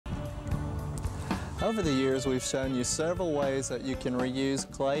Over the years, we've shown you several ways that you can reuse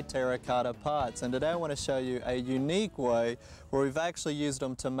clay terracotta pots, and today I want to show you a unique way where we've actually used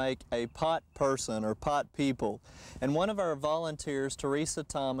them to make a pot person or pot people. And one of our volunteers, Teresa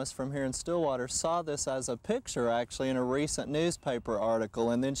Thomas from here in Stillwater, saw this as a picture actually in a recent newspaper article,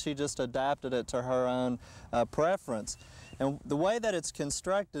 and then she just adapted it to her own preference. And the way that it's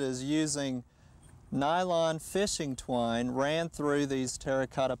constructed is using nylon fishing twine ran through these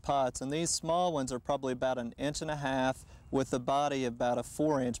terracotta pots, and these small ones are probably about 1.5 inches with a body about a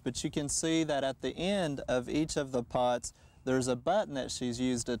 4-inch, but you can see that at the end of each of the pots there's a button that she's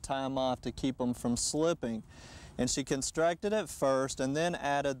used to tie them off to keep them from slipping. And she constructed it first and then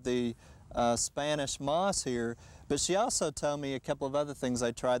added the Spanish moss here, but she also told me a couple of other things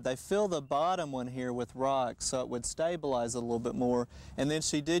they tried. They fill the bottom one here with rocks so it would stabilize it a little bit more, and then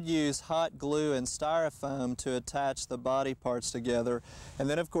she did use hot glue and styrofoam to attach the body parts together. And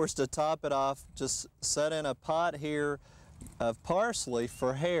then of course to top it off, just set in a pot here of parsley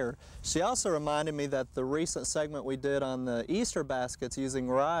for hair. She also reminded me that the recent segment we did on the Easter baskets using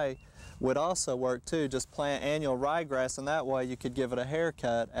rye would also work too. Just plant annual ryegrass, and that way you could give it a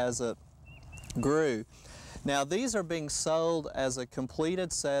haircut as it grew. Now these are being sold as a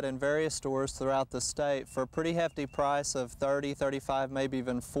completed set in various stores throughout the state for a pretty hefty price of $30, $35, maybe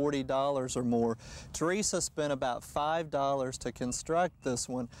even $40 or more. Teresa spent about $5 to construct this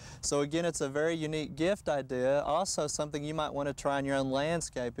one. So again, it's a very unique gift idea. Also something you might want to try in your own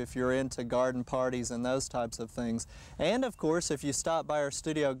landscape if you're into garden parties and those types of things. And of course, if you stop by our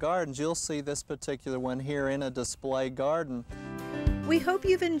studio gardens, you'll see this particular one here in a display garden. We hope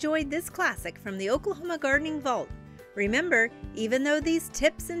you've enjoyed this classic from the Oklahoma Gardening Vault. Remember, even though these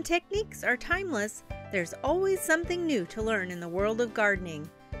tips and techniques are timeless, there's always something new to learn in the world of gardening.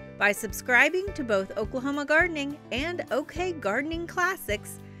 By subscribing to both Oklahoma Gardening and OK Gardening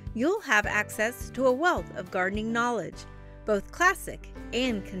Classics, you'll have access to a wealth of gardening knowledge, both classic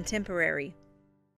and contemporary.